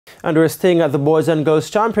And we're staying at the Boys and Girls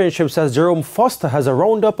Championships as Jerome Foster has a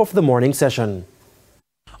roundup of the morning session.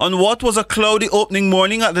 On what was a cloudy opening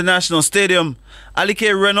morning at the National Stadium, Alike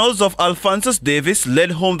Reynolds of Alphonsus Davis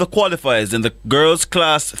led home the qualifiers in the girls'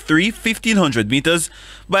 Class 3 1500 meters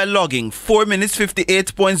by logging 4 minutes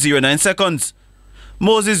 58.09 seconds.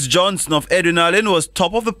 Moses Johnson of Edwin Allen was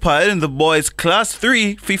top of the pile in the boys' Class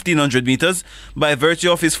 3 1500 meters by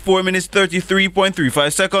virtue of his 4 minutes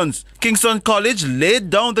 33.35 seconds. Kingston College laid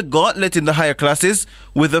down the gauntlet in the higher classes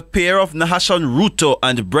with a pair of Nahashon Ruto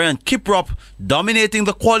and Brian Kiprop dominating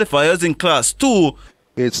the qualifiers in Class 2.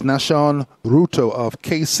 It's Nahashon Ruto of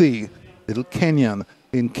KC, Little Kenyan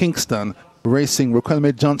in Kingston, racing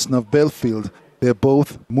Raquelme Johnson of Belfield. They're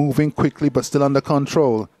both moving quickly but still under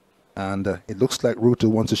control. And it looks like Ruto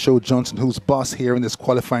wants to show Johnson who's boss here in this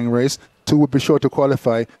qualifying race. Two would be sure to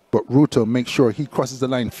qualify, but Ruto makes sure he crosses the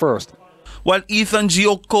line first. While Ethan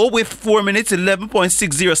Giocco with 4 minutes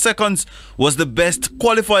 11.60 seconds was the best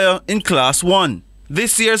qualifier in Class 1.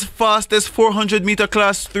 This year's fastest 400 meter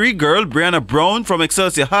Class 3 girl, Brianna Brown from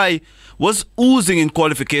Excelsior High, was oozing in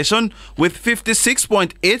qualification with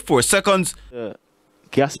 56.84 seconds.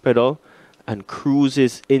 Gas pedal and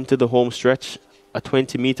cruises into the home stretch. A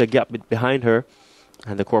 20-meter gap behind her,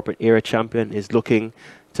 and the corporate area champion is looking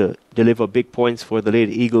to deliver big points for the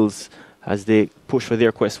Lady Eagles as they push for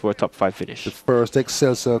their quest for a top 5 finish. The first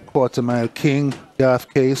Excelsior quarter-mile king,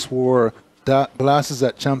 Garth Case, wore dark glasses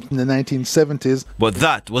at champion in the 1970s. But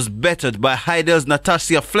that was bettered by Heidel's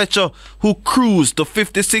Natasha Fletcher, who cruised to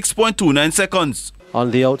 56.29 seconds.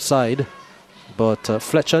 On the outside, but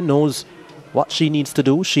Fletcher knows what she needs to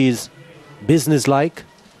do. She's businesslike.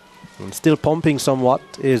 And still pumping somewhat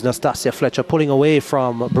is Nastasia Fletcher, pulling away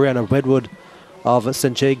from Brianna Wedwood of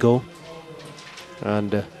St. Jago.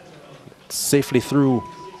 And safely through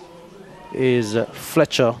is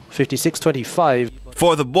Fletcher, 56.25.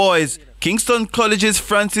 For the boys, Kingston College's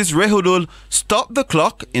Francis Rehudul stopped the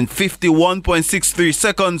clock in 51.63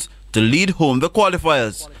 seconds to lead home the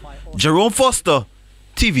qualifiers. Jerome Foster,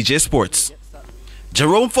 TVJ Sports.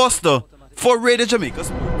 Jerome Foster for Radio Jamaica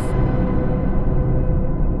Sports.